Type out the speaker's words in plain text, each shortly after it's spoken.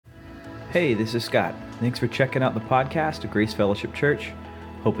Hey, this is Scott. Thanks for checking out the podcast of Grace Fellowship Church.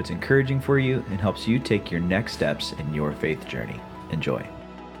 Hope it's encouraging for you and helps you take your next steps in your faith journey. Enjoy.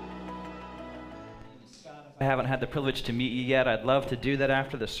 I haven't had the privilege to meet you yet. I'd love to do that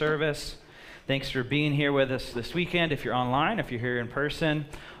after the service. Thanks for being here with us this weekend. If you're online, if you're here in person,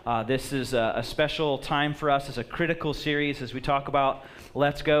 this is a special time for us. It's a critical series as we talk about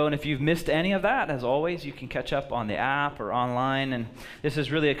Let's Go. And if you've missed any of that, as always, you can catch up on the app or online. And this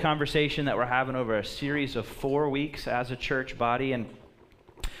is really a conversation that we're having over a series of 4 weeks as a church body. And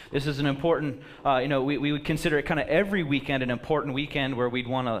this is an important, we would consider it kind of every weekend an important weekend where we'd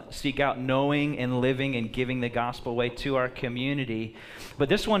want to seek out knowing and living and giving the gospel away to our community. But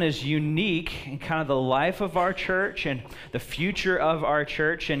this one is unique in kind of the life of our church and the future of our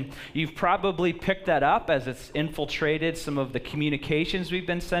church. And you've probably picked that up as it's infiltrated some of the communications we've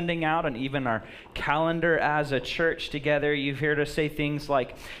been sending out and even our calendar as a church together. You've heard us say things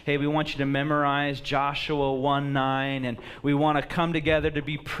like, hey, we want you to memorize Joshua 1:9, and we want to come together to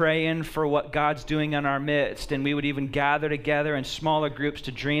be praying for what God's doing in our midst. And we would even gather together in smaller groups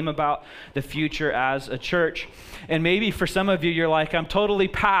to dream about the future as a church. And maybe for some of you, you're like, I'm totally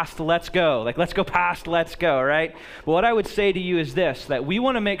past Let's Go. Like, let's go past Let's Go, right? But what I would say to you is this, that we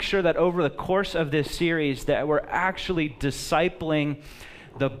want to make sure that over the course of this series that we're actually discipling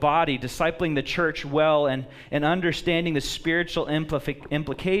the body, discipling the church well, and understanding the spiritual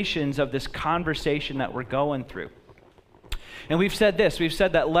implications of this conversation that we're going through. And we've said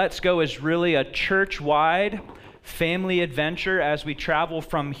that Let's Go is really a church-wide family adventure as we travel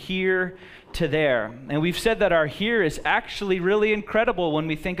from here to there. And we've said that our here is actually really incredible when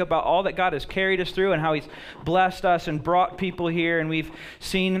we think about all that God has carried us through and how He's blessed us and brought people here, and we've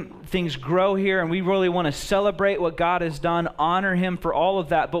seen things grow here, and we really want to celebrate what God has done, honor Him for all of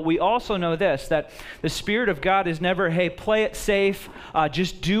that. But we also know this, that the Spirit of God is never, hey, play it safe,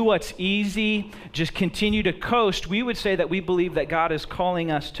 just do what's easy, just continue to coast. We would say that we believe that God is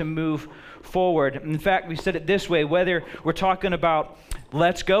calling us to move forward. In fact, we said it this way, whether we're talking about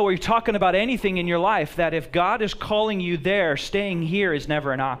Let's Go or you're talking about anything in your life, that if God is calling you there, staying here is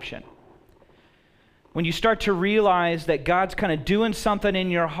never an option. When you start to realize that God's kind of doing something in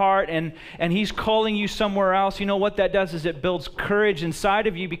your heart and He's calling you somewhere else, you know what that does is it builds courage inside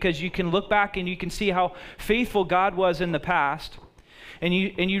of you, because you can look back and you can see how faithful God was in the past. And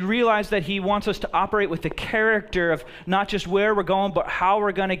you realize that He wants us to operate with the character of not just where we're going, but how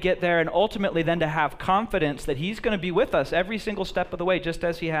we're going to get there, and ultimately then to have confidence that He's going to be with us every single step of the way, just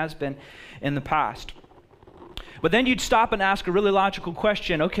as He has been in the past. But then you'd stop and ask a really logical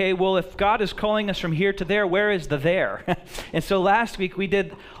question. Okay, well, if God is calling us from here to there, where is the there? And so last week we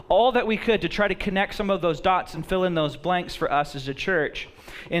did all that we could to try to connect some of those dots and fill in those blanks for us as a church.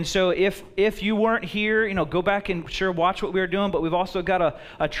 And so if you weren't here, go back and watch what we were doing, but we've also got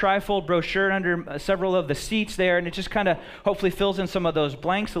a trifold brochure under several of the seats there, and it just kind of hopefully fills in some of those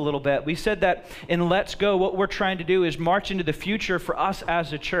blanks a little bit. We said that in Let's Go, what we're trying to do is march into the future for us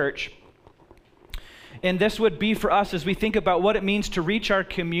as a church. And this would be for us as we think about what it means to reach our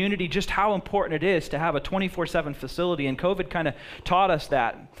community, just how important it is to have a 24/7 facility. And COVID kind of taught us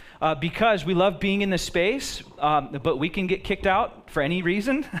that because we love being in the space, but we can get kicked out for any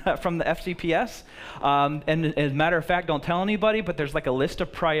reason from the FCPS. And as a matter of fact, don't tell anybody, but there's like a list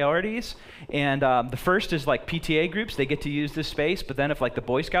of priorities. And the first is like PTA groups. They get to use this space. But then if like the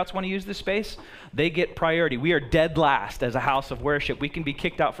Boy Scouts want to use this space, they get priority. We are dead last as a house of worship. We can be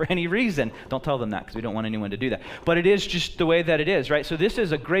kicked out for any reason. Don't tell them that, because we don't want anyone to do that. But it is just the way that it is, right? So this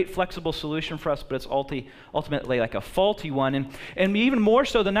is a great flexible solution for us, but it's ultimately like a faulty one. And even more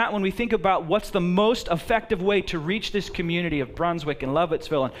so than that, when we think about what's the most effective way to reach this community of Brunswick and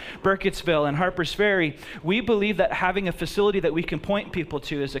Lovettsville and Burkittsville and Harpers Ferry, we believe that having a facility that we can point people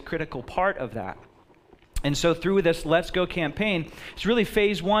to is a critical part of that. And so through this Let's Go campaign, it's really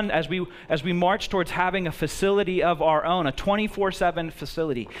phase one as we march towards having a facility of our own, a 24/7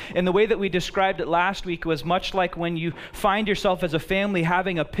 facility. And the way that we described it last week was much like when you find yourself as a family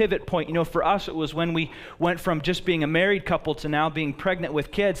having a pivot point. For us it was when we went from just being a married couple to now being pregnant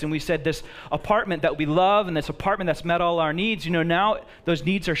with kids. And we said this apartment that we love and this apartment that's met all our needs, now those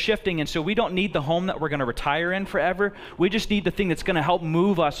needs are shifting. And so we don't need the home that we're going to retire in forever. We just need the thing that's going to help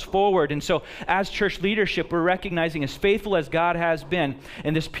move us forward. And so as church leadership, leadership, we're recognizing as faithful as God has been,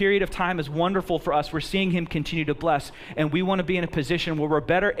 and this period of time is wonderful for us. We're seeing him continue to bless, and we want to be in a position where we're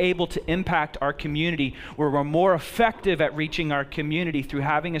better able to impact our community, where we're more effective at reaching our community through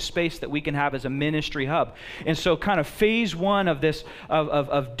having a space that we can have as a ministry hub. And so kind of phase one of this,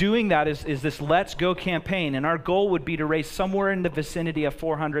 of doing that is this Let's Go campaign, and our goal would be to raise somewhere in the vicinity of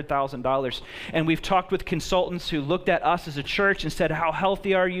 $400,000. And we've talked with consultants who looked at us as a church and said, how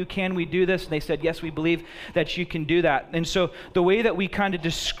healthy are you? Can we do this? And they said, yes, we believe that you can do that. And so the way that we kind of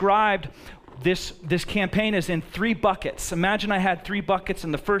described this campaign is in 3 buckets. Imagine I had 3 buckets,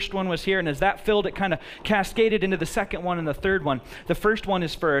 and the first one was here, and as that filled, it kind of cascaded into the second one and the third one. The first one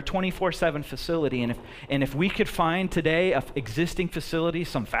is for a 24/7 facility, and if we could find today an existing facility,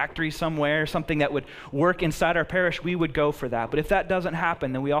 some factory somewhere, something that would work inside our parish, we would go for that. But if that doesn't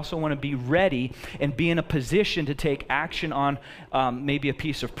happen, then we also want to be ready and be in a position to take action on maybe a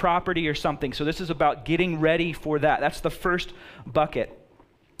piece of property or something. So this is about getting ready for that. That's the first bucket.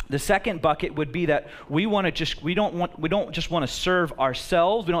 The second bucket would be that we don't just want to serve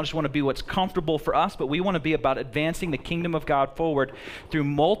ourselves. We don't just want to be what's comfortable for us, but we want to be about advancing the kingdom of God forward through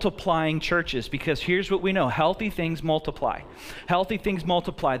multiplying churches, because here's what we know: healthy things multiply. Healthy things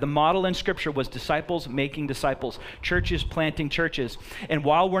multiply. The model in Scripture was disciples making disciples, churches planting churches. And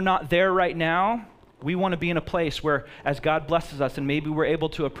while we're not there right now, we want to be in a place where, as God blesses us and maybe we're able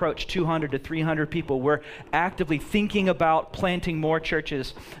to approach 200 to 300 people, we're actively thinking about planting more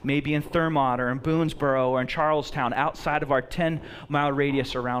churches, maybe in Thurmont or in Boonesboro or in Charlestown, outside of our 10-mile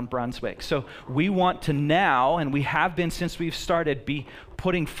radius around Brunswick. So we want to now, and we have been since we've started, be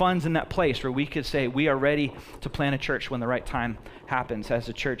putting funds in that place where we could say we are ready to plant a church when the right time happens as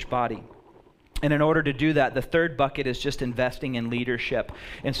a church body. And in order to do that, the third bucket is just investing in leadership.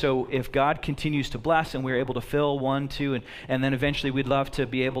 And so if God continues to bless and we're able to fill 1, 2, and then eventually we'd love to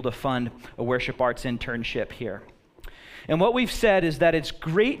be able to fund a worship arts internship here. And what we've said is that it's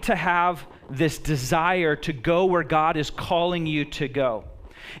great to have this desire to go where God is calling you to go.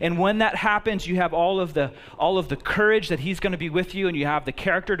 And when that happens, you have all of the courage that he's going to be with you, and you have the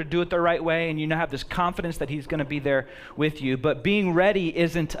character to do it the right way, and you now have this confidence that he's going to be there with you. But being ready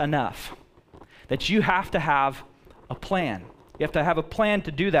isn't enough. That you have to have a plan. You have to have a plan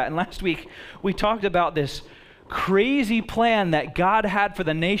to do that. And last week, we talked about this crazy plan that God had for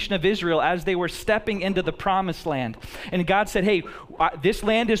the nation of Israel as they were stepping into the promised land. And God said, hey, this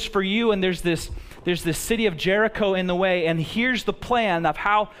land is for you, and there's this city of Jericho in the way, and here's the plan of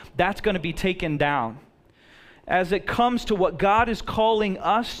how that's going to be taken down. As it comes to what God is calling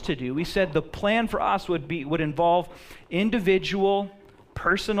us to do, we said the plan for us would involve individual,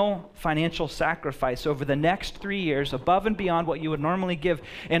 personal financial sacrifice over the next 3 years, above and beyond what you would normally give,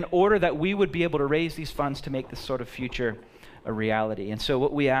 in order that we would be able to raise these funds to make this sort of future a reality. And so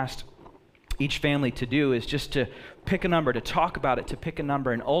what we asked each family to do is just to pick a number, to talk about it, to pick a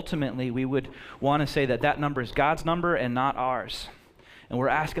number, and ultimately we would want to say that number is God's number and not ours. And we're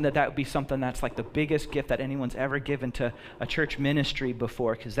asking that would be something that's like the biggest gift that anyone's ever given to a church ministry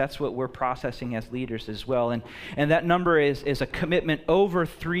before, because that's what we're processing as leaders as well. And that number is a commitment over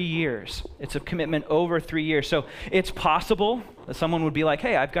 3 years. It's a commitment over 3 years. So it's possible that someone would be like,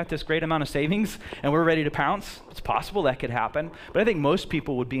 hey, I've got this great amount of savings and we're ready to pounce. It's possible that could happen. But I think most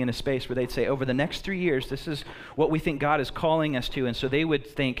people would be in a space where they'd say, over the next 3 years, this is what we think God is calling us to. And so they would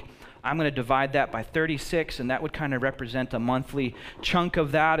think, I'm going to divide that by 36, and that would kind of represent a monthly chunk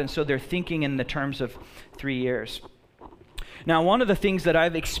of that. And so they're thinking in the terms of 3 years. Now, one of the things that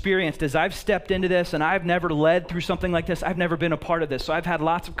I've experienced as I've stepped into this, and I've never led through something like this, I've never been a part of this. So I've had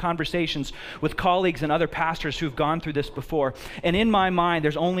lots of conversations with colleagues and other pastors who've gone through this before. And in my mind,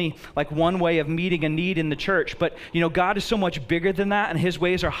 there's only like one way of meeting a need in the church. But, God is so much bigger than that, and his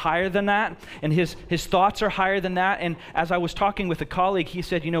ways are higher than that, and his thoughts are higher than that. And as I was talking with a colleague, he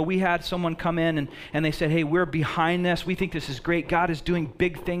said, we had someone come in and they said, hey, we're behind this. We think this is great. God is doing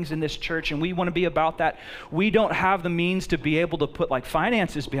big things in this church, and we want to be about that. We don't have the means to be able to put like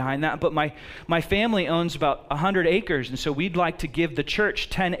finances behind that, but my family owns about 100 acres, and so we'd like to give the church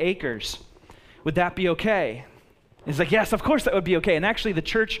 10 acres. Would that be okay? He's like, yes, of course that would be okay. And actually the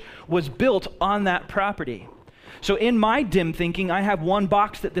church was built on that property. So in my dim thinking, I have one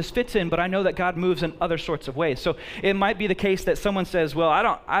box that this fits in, but I know that God moves in other sorts of ways. So it might be the case that someone says,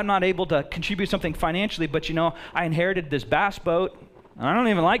 well, I'm not able to contribute something financially, but I inherited this bass boat. I don't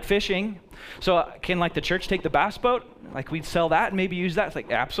even like fishing. So can the church take the bass boat? We'd sell that and maybe use that? It's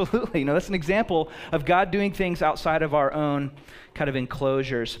like, absolutely. That's an example of God doing things outside of our own kind of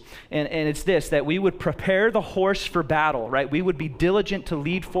enclosures. And it's this, that we would prepare the horse for battle, right? We would be diligent to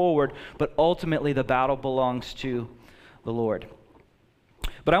lead forward, but ultimately the battle belongs to the Lord.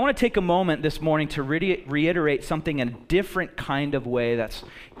 But I want to take a moment this morning to reiterate something in a different kind of way that's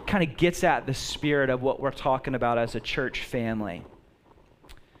kind of gets at the spirit of what we're talking about as a church family.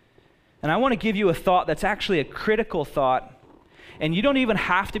 And I want to give you a thought that's actually a critical thought. And you don't even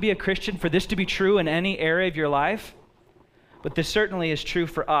have to be a Christian for this to be true in any area of your life. But this certainly is true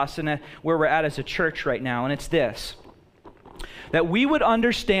for us and where we're at as a church right now. And it's this, that we would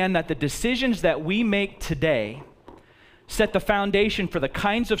understand that the decisions that we make today set the foundation for the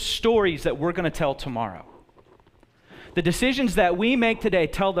kinds of stories that we're going to tell tomorrow. The decisions that we make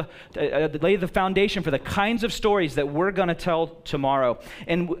today lay the foundation for the kinds of stories that we're going to tell tomorrow.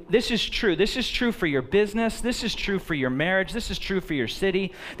 And this is true. This is true for your business. This is true for your marriage. This is true for your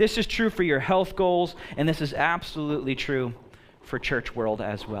city. This is true for your health goals. And this is absolutely true for church world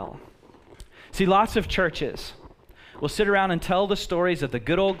as well. See, lots of churches will sit around and tell the stories of the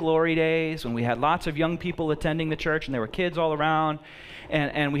good old glory days when we had lots of young people attending the church and there were kids all around.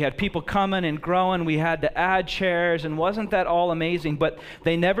 And we had people coming and growing. We had to add chairs, and wasn't that all amazing? But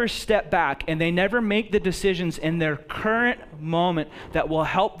they never step back, and they never make the decisions in their current moment that will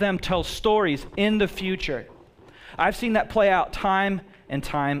help them tell stories in the future. I've seen that play out time and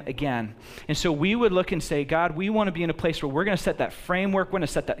time again. And so we would look and say, God, we want to be in a place where we're going to set that framework, we're going to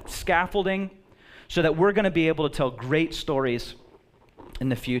set that scaffolding so that we're going to be able to tell great stories in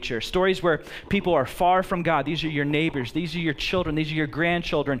the future. Stories where people are far from God. These are your neighbors. These are your children. These are your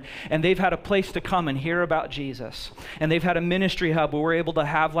grandchildren. And they've had a place to come and hear about Jesus. And they've had a ministry hub where we're able to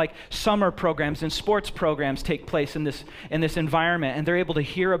have like summer programs and sports programs take place in this environment. And they're able to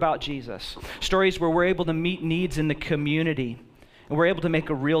hear about Jesus. Stories where we're able to meet needs in the community. And we're able to make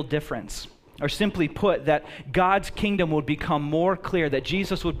a real difference. Or simply put, that God's kingdom would become more clear, that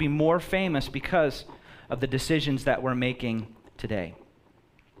Jesus would be more famous because of the decisions that we're making today.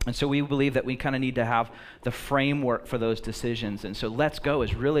 And so we believe that we kind of need to have the framework for those decisions. And so Let's Go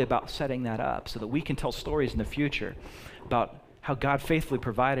is really about setting that up so that we can tell stories in the future about how God faithfully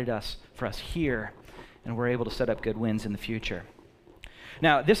provided for us here, and we're able to set up good wins in the future.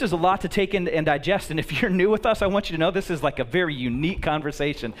 Now, this is a lot to take in and digest, and if you're new with us, I want you to know this is like a very unique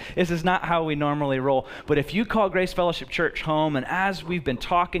conversation. This is not how we normally roll, but if you call Grace Fellowship Church home, and as we've been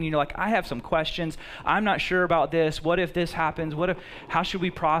talking, you're like, I have some questions, I'm not sure about this, what if this happens, how should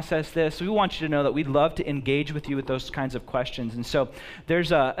we process this? We want you to know that we'd love to engage with you with those kinds of questions, and so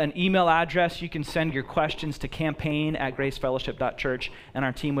there's an email address you can send your questions to campaign@gracefellowship.church, and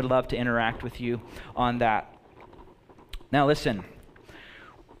our team would love to interact with you on that. Now listen,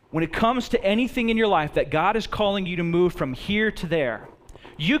 when it comes to anything in your life that God is calling you to move from here to there,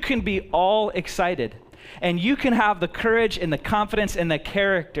 you can be all excited. And you can have the courage and the confidence and the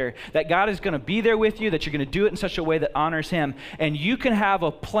character that God is going to be there with you, that you're going to do it in such a way that honors Him. And you can have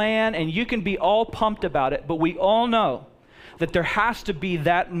a plan and you can be all pumped about it. But we all know that there has to be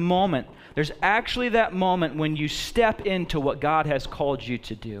that moment. There's actually that moment when you step into what God has called you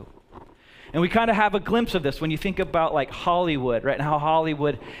to do. And we kind of have a glimpse of this when you think about like Hollywood, right? And how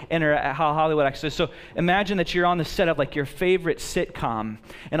Hollywood actually is. So imagine that you're on the set of like your favorite sitcom,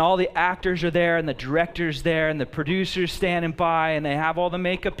 and all the actors are there, and the director's there, and the producer's standing by, and they have all the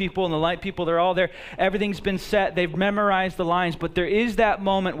makeup people and the light people, they're all there. Everything's been set, they've memorized the lines, but there is that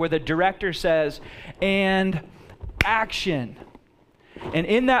moment where the director says, and action. And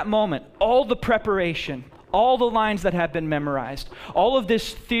in that moment, all the preparation, all the lines that have been memorized, all of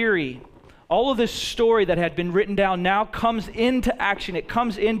this theory, all of this story that had been written down now comes into action. It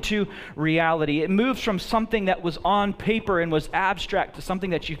comes into reality. It moves from something that was on paper and was abstract to something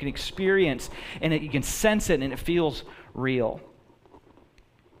that you can experience, and you can sense it, and it feels real.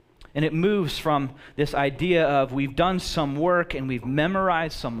 And it moves from this idea of we've done some work and we've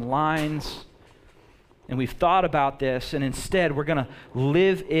memorized some lines and we've thought about this, and instead we're going to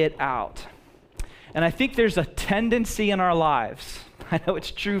live it out. And I think there's a tendency in our lives, I know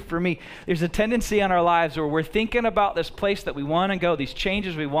it's true for me, there's a tendency in our lives where we're thinking about this place that we want to go, these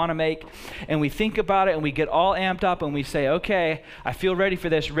changes we want to make, and we think about it and we get all amped up and we say, okay, I feel ready for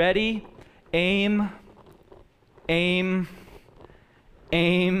this. Ready, aim, aim,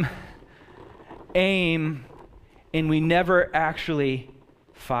 aim, aim, and we never actually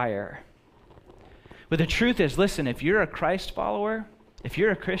fire. But the truth is, listen, if you're a Christ follower, if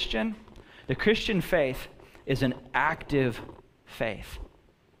you're a Christian, the Christian faith is an active faith.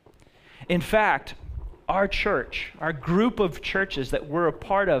 In fact, our church, our group of churches that we're a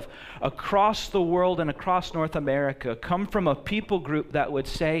part of across the world and across North America come from a people group that would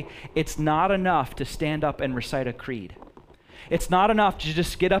say it's not enough to stand up and recite a creed. It's not enough to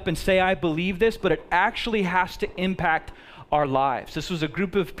just get up and say, I believe this, but it actually has to impact our lives. This was a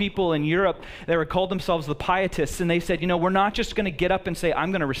group of people in Europe that were called themselves the Pietists, and they said, we're not just going to get up and say,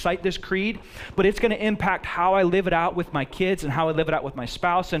 I'm going to recite this creed, but it's going to impact how I live it out with my kids and how I live it out with my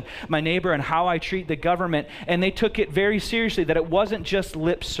spouse and my neighbor and how I treat the government. And they took it very seriously, that it wasn't just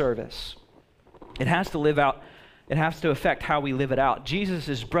lip service. It has to live out. It has to affect how we live it out.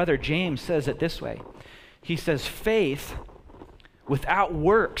 Jesus' brother James says it this way. He says, faith without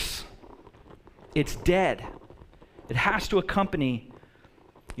works, it's dead. It has to accompany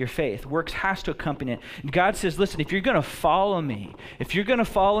your faith. Works has to accompany it. And God says, listen, if you're going to follow me,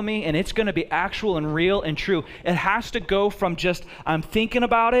 and it's going to be actual and real and true, it has to go from just, I'm thinking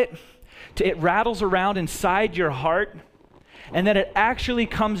about it, to it rattles around inside your heart, and then it actually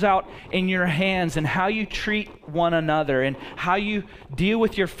comes out in your hands and how you treat one another and how you deal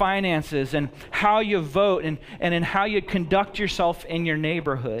with your finances and how you vote and in how you conduct yourself in your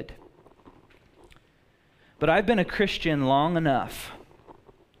neighborhood. But I've been a Christian long enough,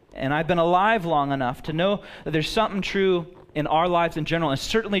 and I've been alive long enough to know that there's something true in our lives in general, and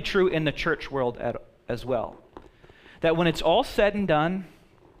certainly true in the church world as well. That when it's all said and done,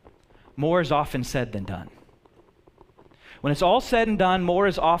 more is often said than done. When it's all said and done, more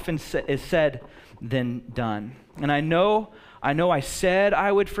is often said than done. And I know I said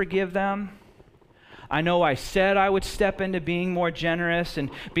I would forgive them. I know I said I would step into being more generous and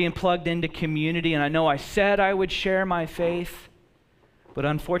being plugged into community, and I know I said I would share my faith, but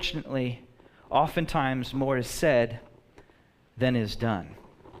unfortunately, oftentimes more is said than is done.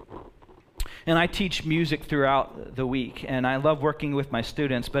 And I teach music throughout the week, and I love working with my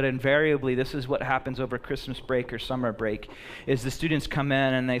students, but invariably this is what happens over Christmas break or summer break, is the students come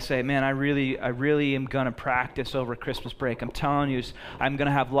in and they say, man, I really am going to practice over Christmas break. I'm telling you, I'm going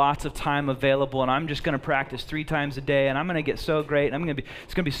to have lots of time available, and I'm just going to practice 3 times a day, and I'm going to get so great, and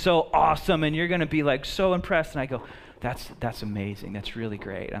it's going to be so awesome, and you're going to be like so impressed. And I go, that's amazing. That's really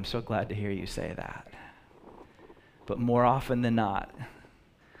great. I'm so glad to hear you say that. But more often than not,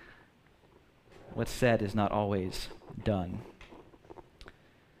 what's said is not always done.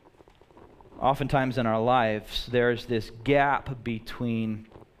 Oftentimes in our lives, there's this gap between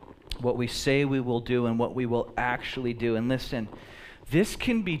what we say we will do and what we will actually do. And listen, this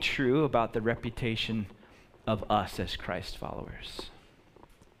can be true about the reputation of us as Christ followers.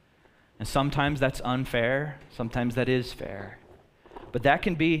 And sometimes that's unfair, sometimes that is fair. But that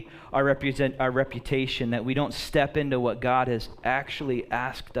can be our reputation, that we don't step into what God has actually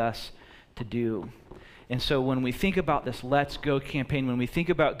asked us to do. And so when we think about this Let's Go campaign, when we think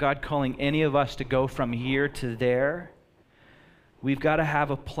about God calling any of us to go from here to there, we've got to have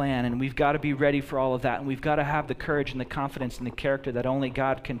a plan, and we've got to be ready for all of that, and we've got to have the courage and the confidence and the character that only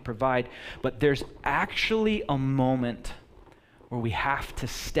God can provide. But there's actually a moment where we have to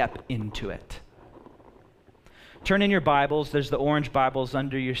step into it. Turn in your Bibles. There's the orange Bibles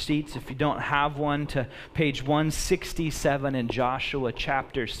under your seats. If you don't have one, to page 167 in Joshua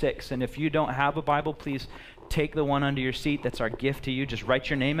chapter 6. And if you don't have a Bible, please take the one under your seat. That's our gift to you. Just write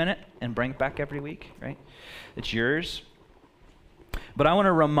your name in it and bring it back every week, right? It's yours. But I want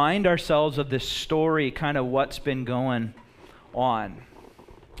to remind ourselves of this story, kind of what's been going on.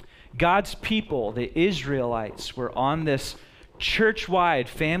 God's people, the Israelites, were on this church-wide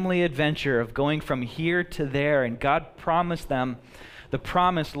family adventure of going from here to there, and God promised them the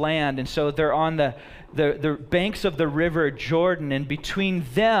promised land. And so they're on the banks of the river Jordan, and between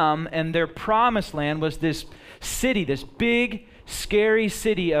them and their promised land was this city, this big, scary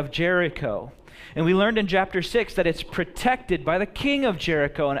city of Jericho. And we learned in chapter 6 that it's protected by the king of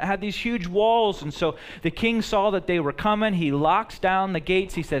Jericho, and it had these huge walls. And so the king saw that they were coming. He locks down the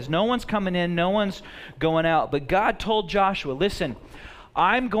gates. He says, no one's coming in, no one's going out. But God told Joshua, listen,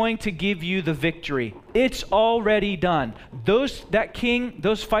 I'm going to give you the victory. It's already done. Those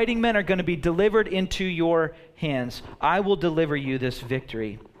fighting men are going to be delivered into your hands. I will deliver you this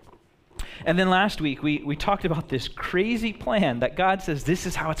victory. And then last week, we talked about this crazy plan that God says, this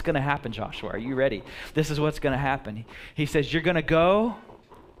is how it's going to happen, Joshua. Are you ready? This is what's going to happen. He says, you're going to go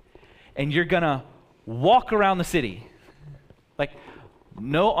and you're going to walk around the city. Like,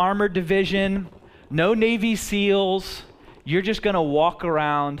 no armored division, no Navy SEALs. You're just going to walk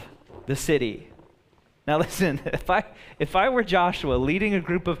around the city. Now listen, if I were Joshua leading a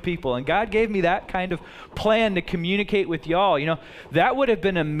group of people and God gave me that kind of plan to communicate with y'all, that would have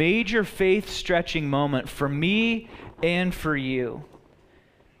been a major faith-stretching moment for me and for you.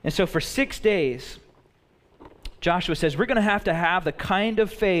 And so for 6 days, Joshua says, we're going to have the kind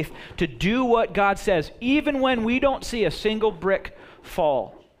of faith to do what God says, even when we don't see a single brick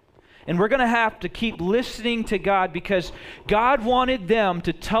fall. And we're going to have to keep listening to God because God wanted them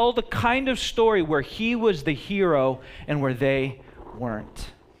to tell the kind of story where he was the hero and where they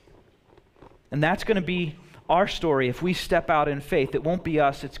weren't. And that's going to be our story if we step out in faith. It won't be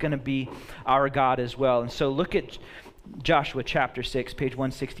us, it's going to be our God as well. And so look at Joshua chapter 6, page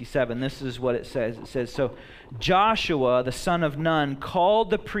 167. This is what it says. It says, so Joshua, the son of Nun,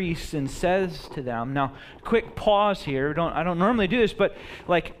 called the priests and says to them, now quick pause here. I don't normally do this, but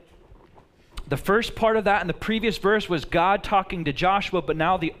like, the first part of that in the previous verse was God talking to Joshua, but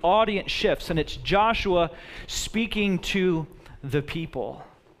now the audience shifts and it's Joshua speaking to the people.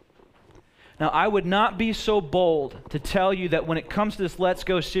 Now, I would not be so bold to tell you that when it comes to this Let's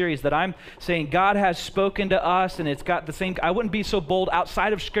Go series that I'm saying God has spoken to us and it's got the same. I wouldn't be so bold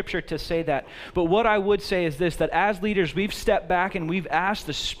outside of Scripture to say that. But what I would say is this, that as leaders, we've stepped back and we've asked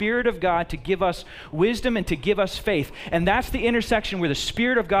the Spirit of God to give us wisdom and to give us faith. And that's the intersection where the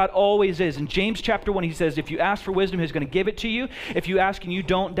Spirit of God always is. In James chapter 1, he says, if you ask for wisdom, he's going to give it to you. If you ask and you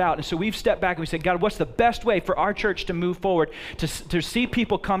don't doubt. And so we've stepped back and we said, God, what's the best way for our church to move forward, to see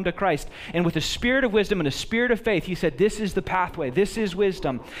people come to Christ? And with the spirit of wisdom and a spirit of faith, he said, this is the pathway. This is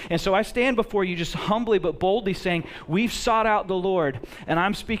wisdom. And so I stand before you just humbly but boldly saying, we've sought out the Lord, and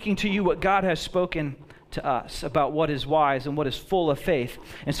I'm speaking to you what God has spoken to us about what is wise and what is full of faith.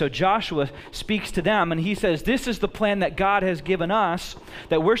 And so Joshua speaks to them, and he says, this is the plan that God has given us,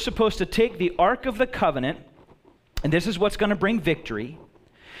 that we're supposed to take the Ark of the Covenant, and this is what's going to bring victory.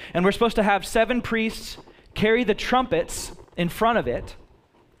 And we're supposed to have 7 priests carry the trumpets in front of it.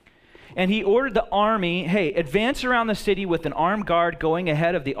 And he ordered the army, hey, advance around the city with an armed guard going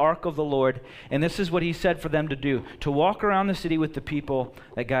ahead of the ark of the Lord. And this is what he said for them to do, to walk around the city with the people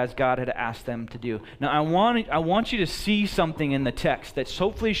that God had asked them to do. Now, I want you to see something in the text that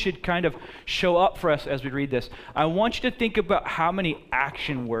hopefully should kind of show up for us as we read this. I want you to think about how many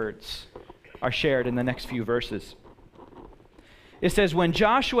action words are shared in the next few verses. It says, when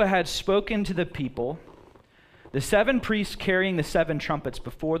Joshua had spoken to the people, the 7 priests carrying the 7 trumpets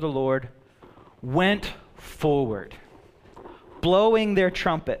before the Lord went forward, blowing their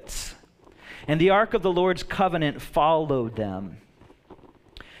trumpets, and the ark of the Lord's covenant followed them.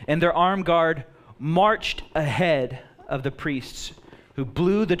 And their armed guard marched ahead of the priests who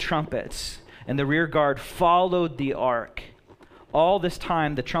blew the trumpets, and the rear guard followed the ark. All this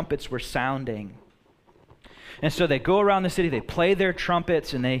time the trumpets were sounding. And so they go around the city, they play their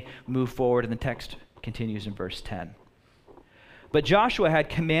trumpets, and they move forward, and the text continues in verse 10. But Joshua had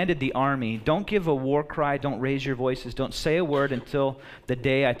commanded the army, don't give a war cry, don't raise your voices, don't say a word until the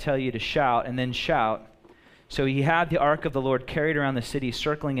day I tell you to shout, and then shout. So he had the ark of the Lord carried around the city,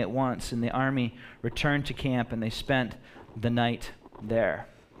 circling it once, and the army returned to camp, and they spent the night there.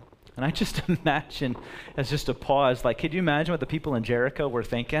 And I just imagine, as just a pause, like, could you imagine what the people in Jericho were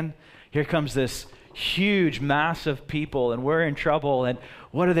thinking? Here comes this huge mass of people, and we're in trouble, and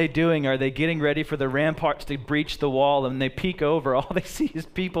what are they doing? Are they getting ready for the ramparts to breach the wall? And they peek over, all they see is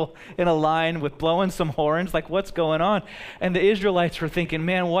people in a line with blowing some horns, like, what's going on? And the Israelites were thinking,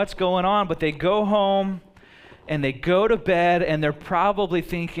 man, what's going on? But they go home and they go to bed, and they're probably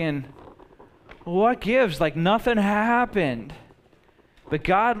thinking, what gives? Like, nothing happened. But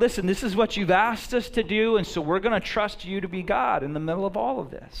God, listen, this is what you've asked us to do, and so we're going to trust you to be God in the middle of all of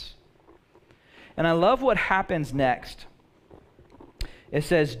this. And I love what happens next. It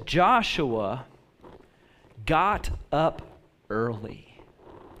says, Joshua got up early.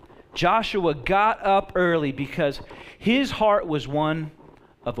 Joshua got up early because his heart was one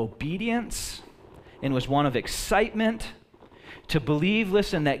of obedience and was one of excitement to believe,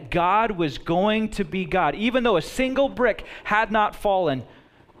 listen, that God was going to be God. Even though a single brick had not fallen,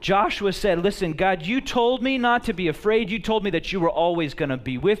 Joshua said, listen, God, you told me not to be afraid. You told me that you were always going to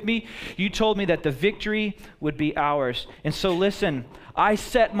be with me. You told me that the victory would be ours. And so listen, I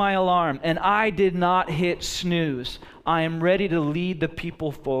set my alarm and I did not hit snooze. I am ready to lead the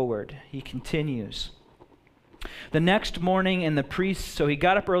people forward. He continues. The next morning, and the priests, so he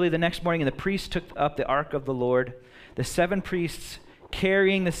got up early the next morning, and the priests took up the ark of the Lord. The 7 priests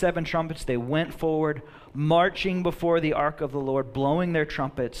carrying the 7 trumpets, they went forward, marching before the ark of the Lord, blowing their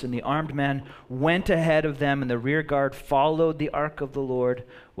trumpets, and the armed men went ahead of them, and the rear guard followed the ark of the Lord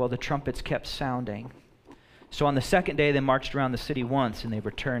while the trumpets kept sounding. So on the second day, they marched around the city once, and they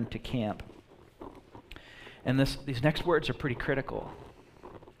returned to camp. And these next words are pretty critical.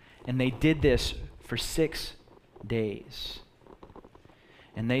 And they did this for 6 days.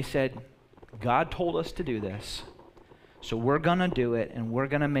 And they said, God told us to do this, so we're going to do it, and we're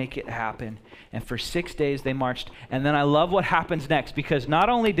going to make it happen. And for 6 days they marched. And then I love what happens next, because not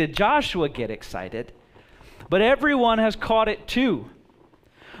only did Joshua get excited, but everyone has caught it too.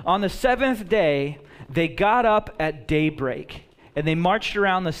 on the seventh day, they got up at daybreak, and they marched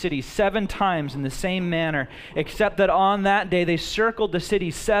around the city 7 times in the same manner, except that on that day they circled the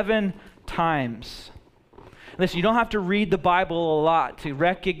city 7 times. Listen, you don't have to read the Bible a lot to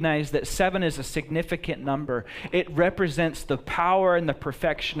recognize that 7 is a significant number. It represents the power and the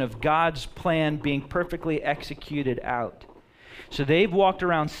perfection of God's plan being perfectly executed out. So they've walked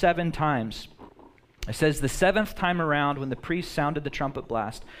around 7 times. It says the 7th time around, when the priest sounded the trumpet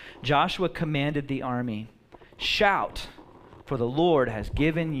blast, Joshua commanded the army, "Shout, for the Lord has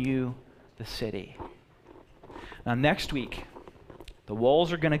given you the city." Now next week, the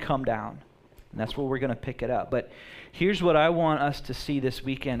walls are going to come down, and that's where we're going to pick it up. But here's what I want us to see this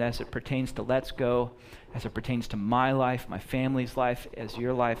weekend as it pertains to Let's Go, as it pertains to my life, my family's life, as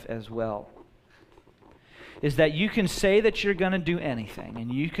your life as well, is that you can say that you're going to do anything,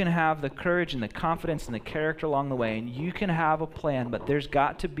 and you can have the courage and the confidence and the character along the way, and you can have a plan, but there's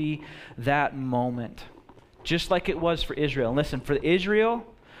got to be that moment, just like it was for Israel. And listen, for Israel,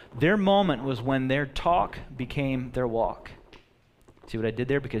 their moment was when their talk became their walk. See what I did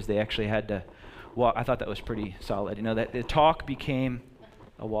there? Because they actually had to walk. I thought that was pretty solid. You know, that the talk became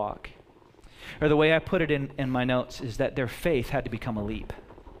a walk. Or the way I put it in my notes is that their faith had to become a leap.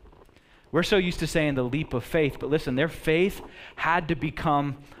 We're so used to saying the leap of faith, but listen, their faith had to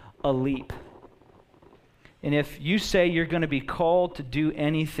become a leap. And if you say you're going to be called to do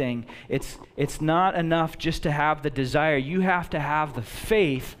anything, it's not enough just to have the desire. You have to have the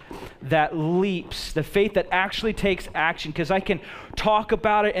faith that leaps, the faith that actually takes action. Because I can talk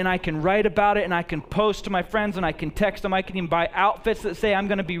about it, and I can write about it, and I can post to my friends, and I can text them. I can even buy outfits that say I'm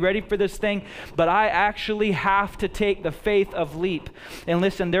going to be ready for this thing. But I actually have to take the faith of leap. And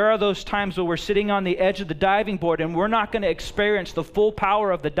listen, there are those times where we're sitting on the edge of the diving board, and we're not going to experience the full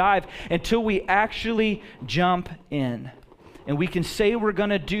power of the dive until we actually jump in. And we can say we're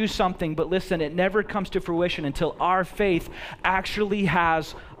going to do something, but listen, it never comes to fruition until our faith actually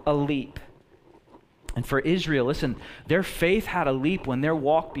has a leap. And for Israel, listen, their faith had a leap when their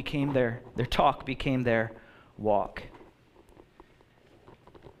walk became their talk became their walk.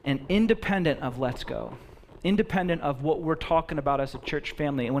 And independent of Let's Go, independent of what we're talking about as a church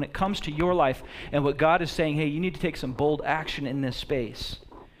family, and when it comes to your life and what God is saying, hey, you need to take some bold action in this space,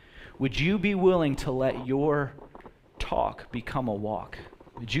 would you be willing to let your talk become a walk?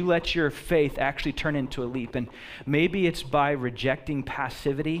 Would you let your faith actually turn into a leap? And maybe it's by rejecting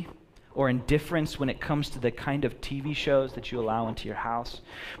passivity or indifference when it comes to the kind of TV shows that you allow into your house.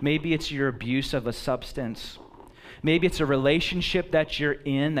 Maybe it's your abuse of a substance. Maybe it's a relationship that you're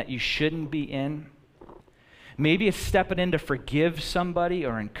in that you shouldn't be in. Maybe it's stepping in to forgive somebody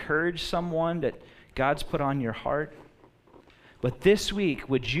or encourage someone that God's put on your heart. But this week,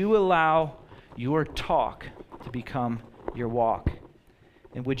 would you allow your talk to become your walk?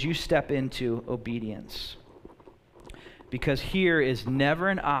 And would you step into obedience? Because here is never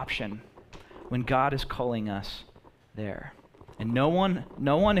an option when God is calling us there. And no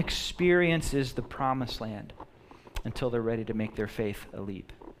one experiences the promised land until they're ready to make their faith a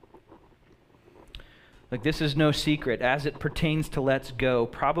leap. Like, this is no secret. As it pertains to Let's Go,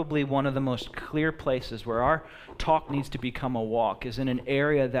 probably one of the most clear places where our talk needs to become a walk is in an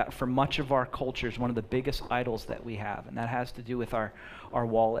area that for much of our culture is one of the biggest idols that we have, and that has to do with our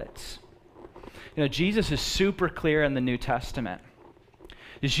wallets. You know, Jesus is super clear in the New Testament.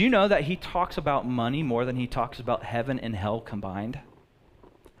 Did you know that he talks about money more than he talks about heaven and hell combined?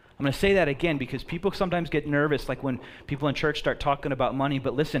 I'm going to say that again because people sometimes get nervous, like when people in church start talking about money.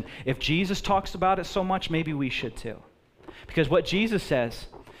 But listen, if Jesus talks about it so much, maybe we should too. Because what Jesus says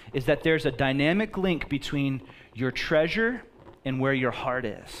is that there's a dynamic link between your treasure and where your heart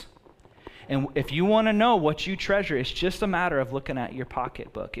is. And if you want to know what you treasure, it's just a matter of looking at your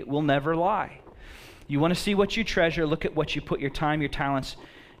pocketbook. It will never lie. You want to see what you treasure, look at what you put your time, your talents,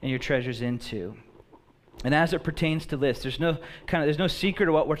 and your treasures into. And as it pertains to this, there's no secret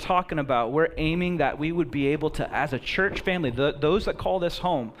of what we're talking about. We're aiming that we would be able to, as a church family, those that call this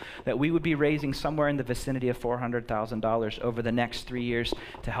home, that we would be raising somewhere in the vicinity of $400,000 over the next 3 years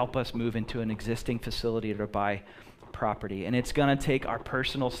to help us move into an existing facility to buy property. And it's going to take our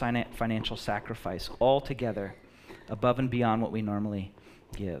personal financial sacrifice all together, above and beyond what we normally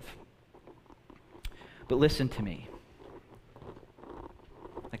give. But listen to me.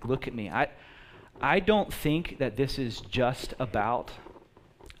 Like, look at me. I don't think that this is just about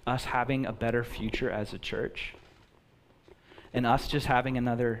us having a better future as a church and us just having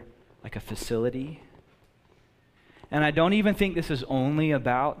another, like a facility. And I don't even think this is only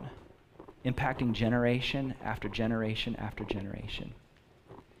about impacting generation after generation after generation.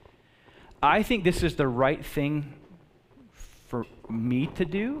 I think this is the right thing for me to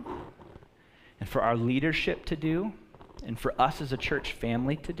do, and for our leadership to do, and for us as a church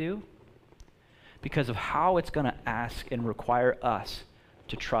family to do, because of how it's going to ask and require us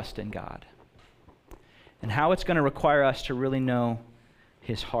to trust in God, and how it's going to require us to really know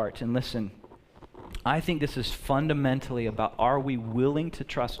his heart. And listen, I think this is fundamentally about, are we willing to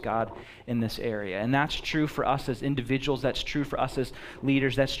trust God in this area? And that's true for us as individuals, that's true for us as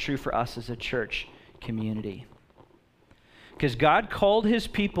leaders, that's true for us as a church community. Because God called his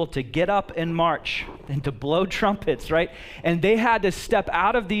people to get up and march and to blow trumpets, right? And they had to step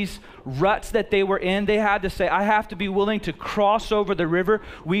out of these ruts that they were in. They had to say, I have to be willing to cross over the river.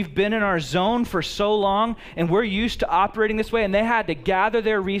 We've been in our zone for so long, and we're used to operating this way. And they had to gather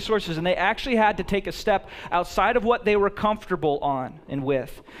their resources, and they actually had to take a step outside of what they were comfortable on and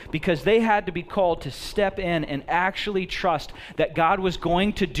with, because they had to be called to step in and actually trust that God was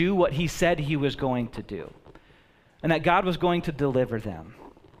going to do what he said he was going to do, and that God was going to deliver them.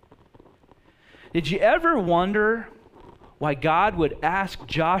 Did you ever wonder why God would ask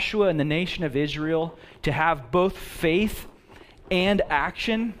Joshua and the nation of Israel to have both faith and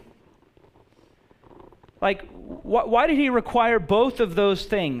action? Like, why did he require both of those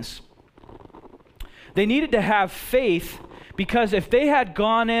things? They needed to have faith, because if they had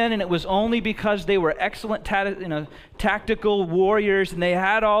gone in and it was only because they were excellent tactical warriors, and they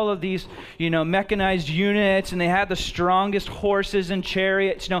had all of these mechanized units, and they had the strongest horses and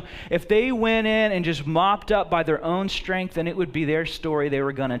chariots, if they went in and just mopped up by their own strength, then it would be their story they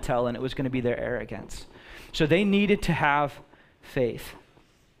were going to tell, and it was going to be their arrogance. So they needed to have faith.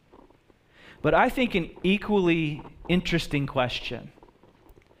 But I think an equally interesting question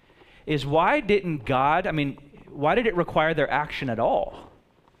is, why did it require their action at all?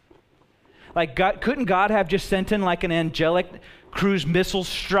 Like, couldn't God have just sent in like an angelic cruise missile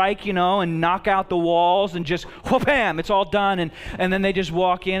strike, and knock out the walls and just whoop-bam, it's all done, and then they just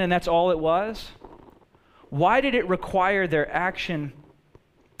walk in and that's all it was? Why did it require their action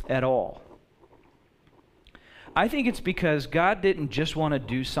at all? I think it's because God didn't just want to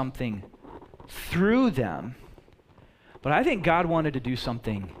do something through them, but I think God wanted to do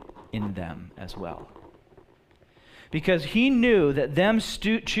something in them as well. Because he knew that them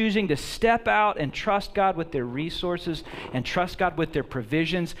choosing to step out and trust God with their resources, and trust God with their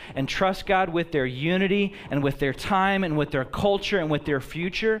provisions, and trust God with their unity, and with their time, and with their culture, and with their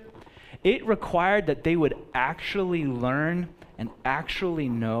future, it required that they would actually learn and actually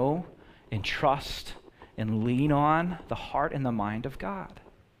know and trust and lean on the heart and the mind of God.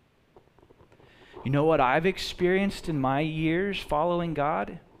 You know what I've experienced in my years following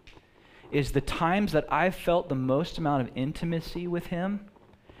God is the times that I've felt the most amount of intimacy with him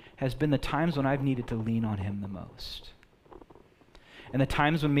has been the times when I've needed to lean on him the most. And the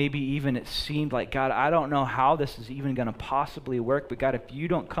times when maybe even it seemed like, God, I don't know how this is even going to possibly work, but God, if you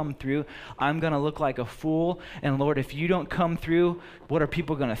don't come through, I'm going to look like a fool. And Lord, if you don't come through, what are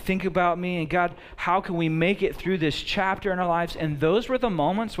people going to think about me? And God, how can we make it through this chapter in our lives? And those were the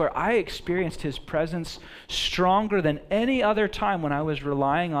moments where I experienced his presence stronger than any other time when I was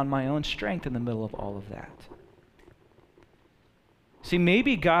relying on my own strength in the middle of all of that. See,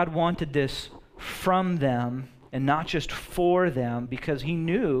 maybe God wanted this from them and not just for them, because he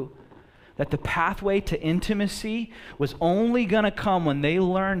knew that the pathway to intimacy was only going to come when they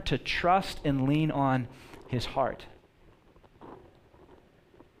learned to trust and lean on his heart.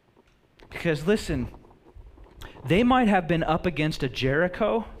 Because listen, they might have been up against a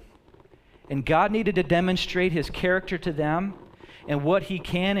Jericho, and God needed to demonstrate his character to them and what he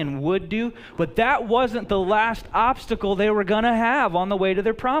can and would do, but that wasn't the last obstacle they were going to have on the way to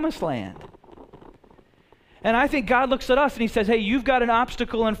their promised land. And I think God looks at us and he says, hey, you've got an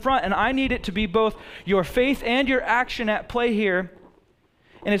obstacle in front, and I need it to be both your faith and your action at play here.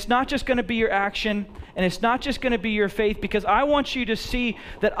 And it's not just going to be your action, and it's not just going to be your faith, because I want you to see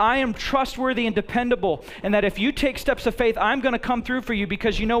that I am trustworthy and dependable, and that if you take steps of faith, I'm going to come through for you,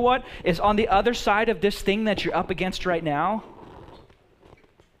 because you know what is on the other side of this thing that you're up against right now?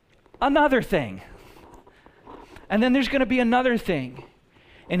 Another thing. And then there's going to be another thing.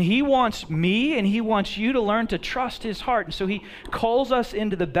 And he wants me and he wants you to learn to trust his heart. And so he calls us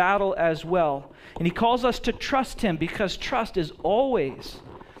into the battle as well. And he calls us to trust him, because trust is always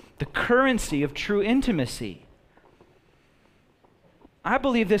the currency of true intimacy. I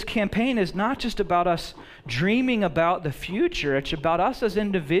believe this campaign is not just about us dreaming about the future. It's about us as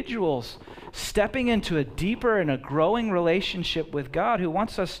individuals stepping into a deeper and a growing relationship with God, who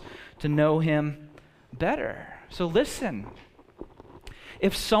wants us to know him better. So listen.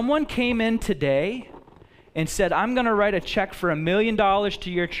 If someone came in today and said, I'm going to write a check for $1 million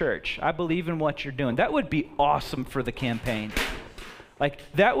to your church. I believe in what you're doing. That would be awesome for the campaign. Like,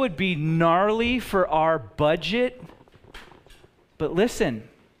 that would be gnarly for our budget. But listen,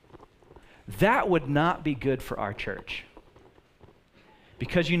 that would not be good for our church.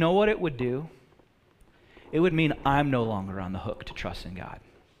 Because you know what it would do? It would mean I'm no longer on the hook to trust in God.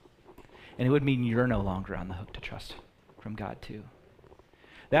 And it would mean you're no longer on the hook to trust from God too.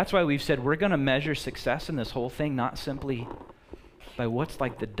 That's why we've said we're going to measure success in this whole thing, not simply by what's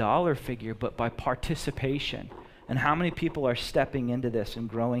like the dollar figure, but by participation and how many people are stepping into this and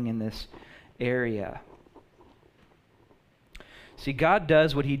growing in this area. See, God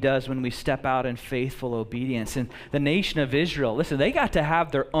does what he does when we step out in faithful obedience. And the nation of Israel, listen, they got to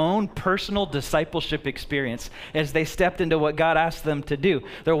have their own personal discipleship experience as they stepped into what God asked them to do.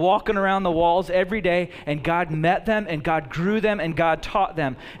 They're walking around the walls every day, and God met them, and God grew them, and God taught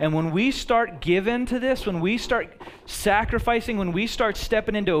them. And when we start giving to this, when we start sacrificing, when we start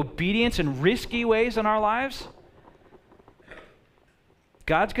stepping into obedience in risky ways in our lives,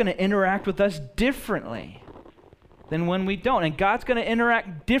 God's going to interact with us differently than when we don't. And God's going to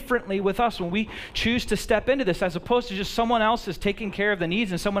interact differently with us when we choose to step into this, as opposed to just someone else is taking care of the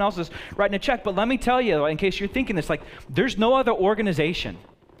needs and someone else is writing a check. But let me tell you, in case you're thinking this, like, there's no other organization.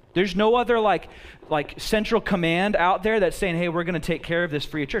 There's no other like central command out there that's saying, hey, we're going to take care of this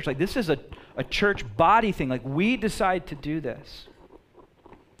for your church. Like, this is a church body thing. Like, we decide to do this.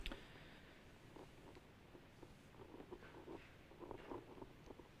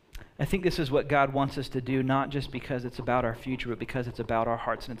 I think this is what God wants us to do, not just because it's about our future, but because it's about our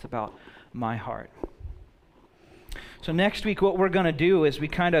hearts and it's about my heart. So next week, what we're going to do is we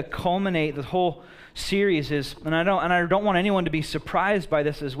kind of culminate the whole series is, and I don't want anyone to be surprised by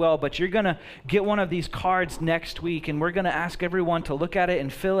this as well, but you're going to get one of these cards next week, and we're going to ask everyone to look at it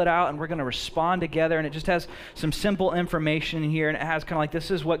and fill it out, and we're going to respond together, and it just has some simple information here, and it has kind of like,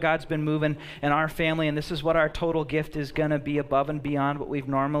 this is what God's been moving in our family, and this is what our total gift is going to be above and beyond what we've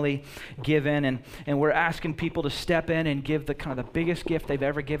normally given, and we're asking people to step in and give the kind of the biggest gift they've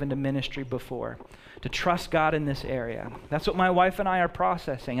ever given to ministry before, to trust God in this area. That's what my wife and I are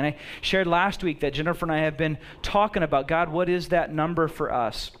processing. And I shared last week that Jennifer and I have been talking about, God, what is that number for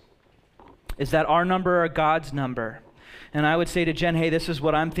us? Is that our number or God's number? And I would say to Jen, hey, this is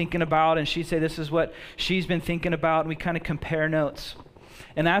what I'm thinking about. And she'd say, this is what she's been thinking about. And we kind of compare notes.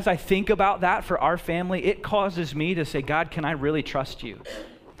 And as I think about that for our family, it causes me to say, God, can I really trust you?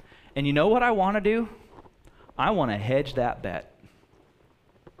 And you know what I want to do? I want to hedge that bet.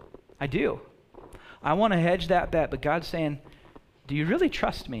 I do. I want to hedge that bet, but God's saying, do you really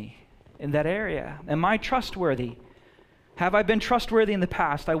trust me in that area? Am I trustworthy? Have I been trustworthy in the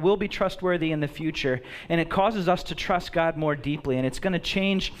past? I will be trustworthy in the future. And it causes us to trust God more deeply, and it's going to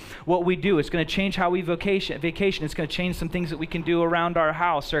change what we do. It's going to change how we vacation. It's going to change some things that we can do around our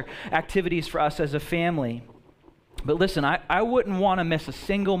house or activities for us as a family. But listen, I wouldn't want to miss a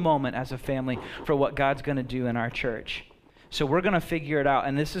single moment as a family for what God's going to do in our church. So we're going to figure it out.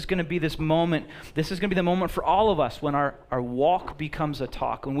 And this is going to be this moment. This is going to be the moment for all of us when our walk becomes a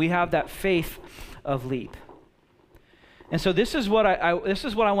talk, when we have that faith of leap. And so this is what I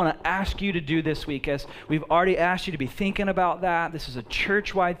want to ask you to do this week, as we've already asked you to be thinking about that. This is a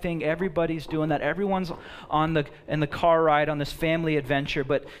church-wide thing. Everybody's doing that. Everyone's in the car ride on this family adventure.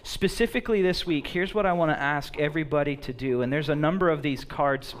 But specifically this week, here's what I want to ask everybody to do. And there's a number of these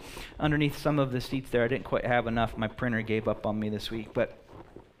cards underneath some of the seats there. I didn't quite have enough. My printer gave up on me this week. But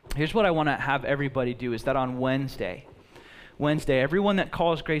here's what I want to have everybody do, is that on Wednesday, everyone that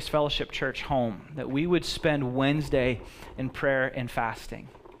calls Grace Fellowship Church home, that we would spend Wednesday in prayer and fasting.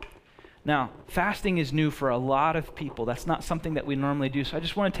 Now, fasting is new for a lot of people. That's not something that we normally do. So I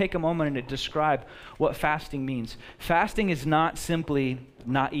just want to take a moment and to describe what fasting means. Fasting is not simply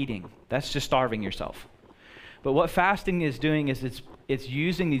not eating. That's just starving yourself. But what fasting is doing is it's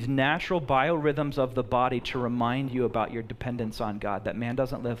using these natural biorhythms of the body to remind you about your dependence on God, that man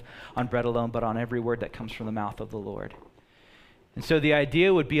doesn't live on bread alone, but on every word that comes from the mouth of the Lord. And so the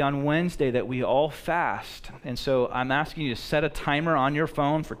idea would be on Wednesday that we all fast. And so I'm asking you to set a timer on your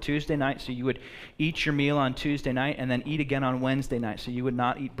phone for Tuesday night, so you would eat your meal on Tuesday night and then eat again on Wednesday night. So you would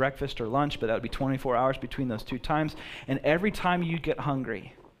not eat breakfast or lunch, but that would be 24 hours between those two times. And every time you get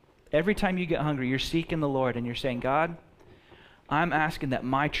hungry, you're seeking the Lord and you're saying, God, I'm asking that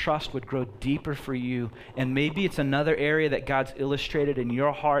my trust would grow deeper for you. And maybe it's another area that God's illustrated in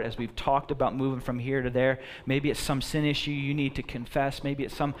your heart as we've talked about moving from here to there. Maybe it's some sin issue you need to confess. Maybe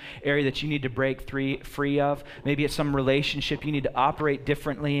it's some area that you need to break free of. Maybe it's some relationship you need to operate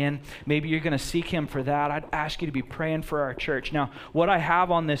differently in. Maybe you're going to seek him for that. I'd ask you to be praying for our church. Now, what I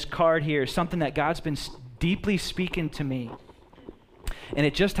have on this card here is something that God's been deeply speaking to me. And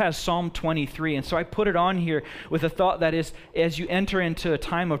it just has Psalm 23. And so I put it on here with a thought that is, as you enter into a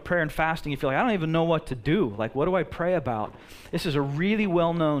time of prayer and fasting, you feel like, I don't even know what to do. Like, what do I pray about? This is a really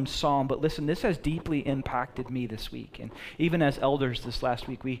well-known psalm, but listen, this has deeply impacted me this week. And even as elders this last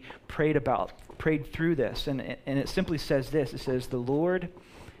week, we prayed through this. And it simply says this. It says, the Lord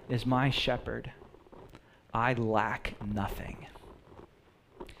is my shepherd. I lack nothing.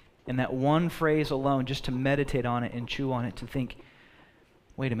 And that one phrase alone, just to meditate on it and chew on it, to think,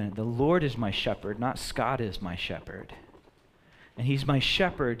 wait a minute, the Lord is my shepherd, not Scott is my shepherd. And he's my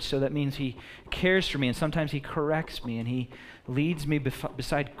shepherd, so that means he cares for me, and sometimes he corrects me, and he leads me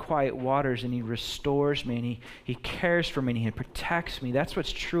beside quiet waters, and he restores me, and he cares for me, and he protects me. That's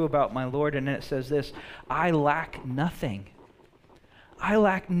what's true about my Lord. And then it says this, I lack nothing. I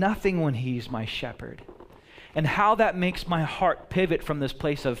lack nothing when he's my shepherd. And how that makes my heart pivot from this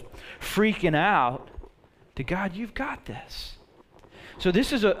place of freaking out to, God, you've got this. So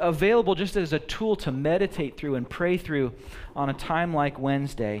this is available just as a tool to meditate through and pray through on a time like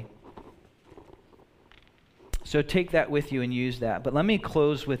Wednesday. So take that with you and use that. But let me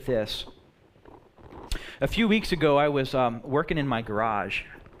close with this. A few weeks ago, I was working in my garage.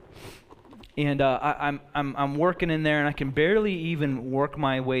 And I'm working in there, and I can barely even work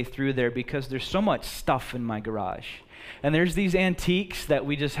my way through there because there's so much stuff in my garage. And there's these antiques that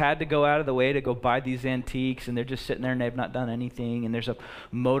we just had to go out of the way to go buy these antiques, and they're just sitting there and they've not done anything. And there's a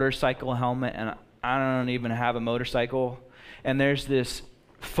motorcycle helmet, and I don't even have a motorcycle. And there's this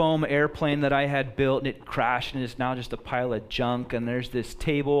foam airplane that I had built, and it crashed, and it's now just a pile of junk. And there's this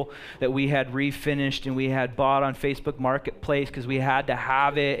table that we had refinished and we had bought on Facebook Marketplace because we had to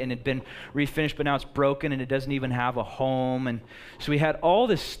have it, and it'd been refinished, but now it's broken and it doesn't even have a home. And so we had all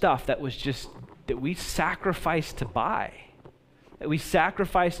this stuff that was just that we sacrificed to buy, that we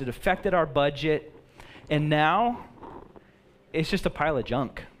sacrificed, it affected our budget, and now it's just a pile of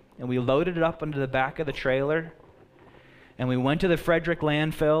junk. And we loaded it up into the back of the trailer, and we went to the Frederick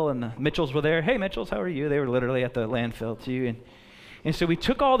landfill, and the Mitchells were there. Hey, Mitchells, how are you? They were literally at the landfill too. And so we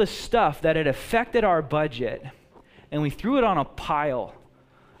took all this stuff that had affected our budget, and we threw it on a pile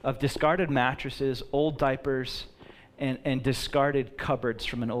of discarded mattresses, old diapers, and discarded cupboards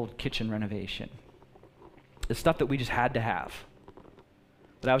from an old kitchen renovation. The stuff that we just had to have.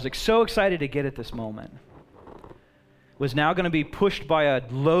 But I was so excited to get at this moment. Was now going to be pushed by a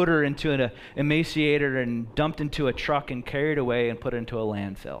loader into an emaciator and dumped into a truck and carried away and put into a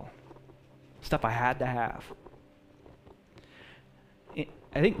landfill. Stuff I had to have.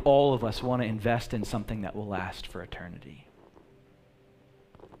 I think all of us want to invest in something that will last for eternity.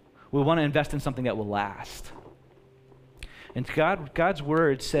 We want to invest in something that will last. And God's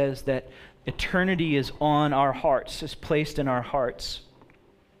word says that eternity is on our hearts, is placed in our hearts.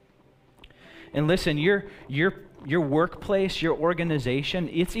 And listen, your workplace, your organization,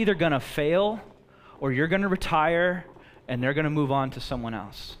 it's either going to fail or you're going to retire and they're going to move on to someone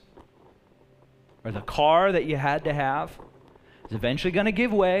else. Or the car that you had to have is eventually going to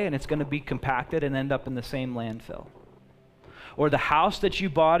give way and it's going to be compacted and end up in the same landfill. Or the house that you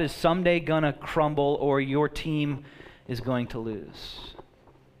bought is someday going to crumble, or your team is going to lose.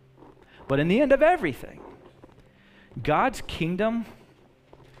 But in the end of everything, God's kingdom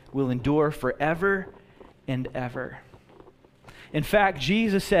will endure forever and ever. In fact,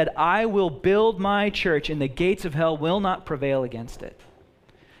 Jesus said, I will build my church and the gates of hell will not prevail against it.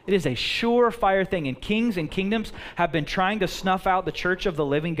 It is a surefire thing, and kings and kingdoms have been trying to snuff out the church of the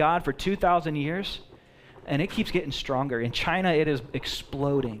living God for 2,000 years, and it keeps getting stronger. In China, it is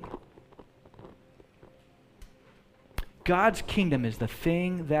exploding. God's kingdom is the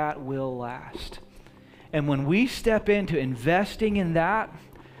thing that will last. And when we step into investing in that,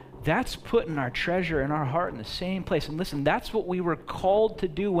 that's putting our treasure and our heart in the same place. And listen, that's what we were called to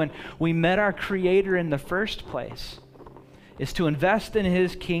do when we met our Creator in the first place, is to invest in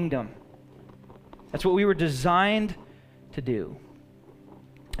His kingdom. That's what we were designed to do.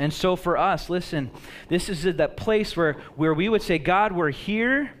 And so for us, listen, this is that place where we would say, God, we're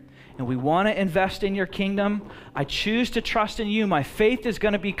here and we want to invest in your kingdom. I choose to trust in you. My faith is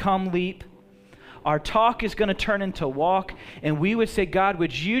going to become leap. Our talk is going to turn into walk. And we would say, God,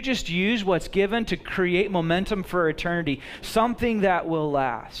 would you just use what's given to create momentum for eternity, something that will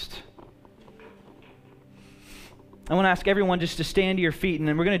last. I want to ask everyone just to stand to your feet, and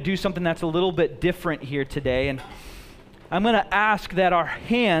then we're going to do something that's a little bit different here today. And I'm going to ask that our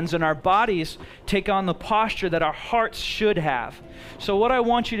hands and our bodies take on the posture that our hearts should have. So what I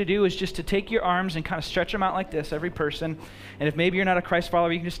want you to do is just to take your arms and kind of stretch them out like this, every person. And if maybe you're not a Christ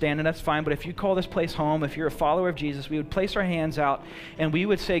follower, you can just stand, and that's fine. But if you call this place home, if you're a follower of Jesus, we would place our hands out and we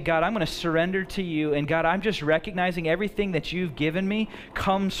would say, God, I'm going to surrender to you. And God, I'm just recognizing everything that you've given me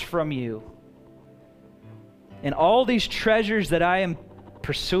comes from you. And all these treasures that I am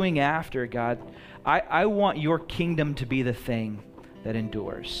pursuing after, God, I want your kingdom to be the thing that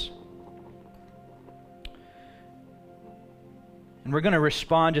endures. And we're going to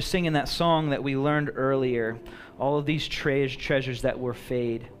respond just singing that song that we learned earlier. All of these treasures that will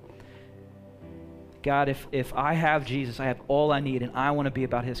fade. God, if I have Jesus, I have all I need, and I want to be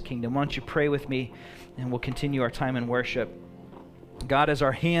about his kingdom. Why don't you pray with me, and we'll continue our time in worship. God, as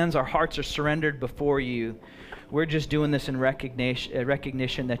our hands, our hearts are surrendered before you, we're just doing this in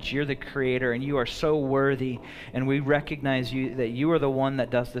recognition that you're the creator and you are so worthy, and we recognize you that you are the one that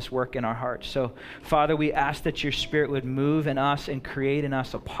does this work in our hearts. So, Father, we ask that your Spirit would move in us and create in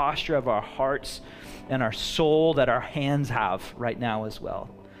us a posture of our hearts and our soul that our hands have right now as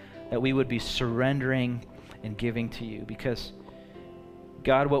well, that we would be surrendering and giving to you. Because,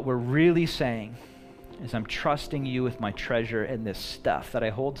 God, what we're really saying is I'm trusting you with my treasure and this stuff that I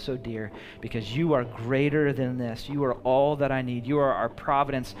hold so dear, because you are greater than this. You are all that I need. You are our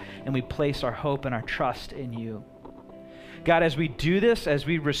providence, and we place our hope and our trust in you. God, as we do this, as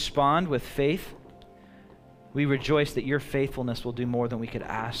we respond with faith, we rejoice that your faithfulness will do more than we could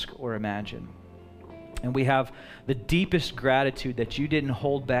ask or imagine. And we have the deepest gratitude that you didn't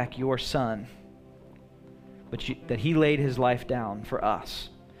hold back your son, but that he laid his life down for us.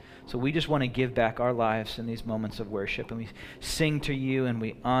 So we just want to give back our lives in these moments of worship, and we sing to you and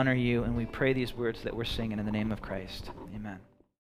we honor you, and we pray these words that we're singing in the name of Christ. Amen.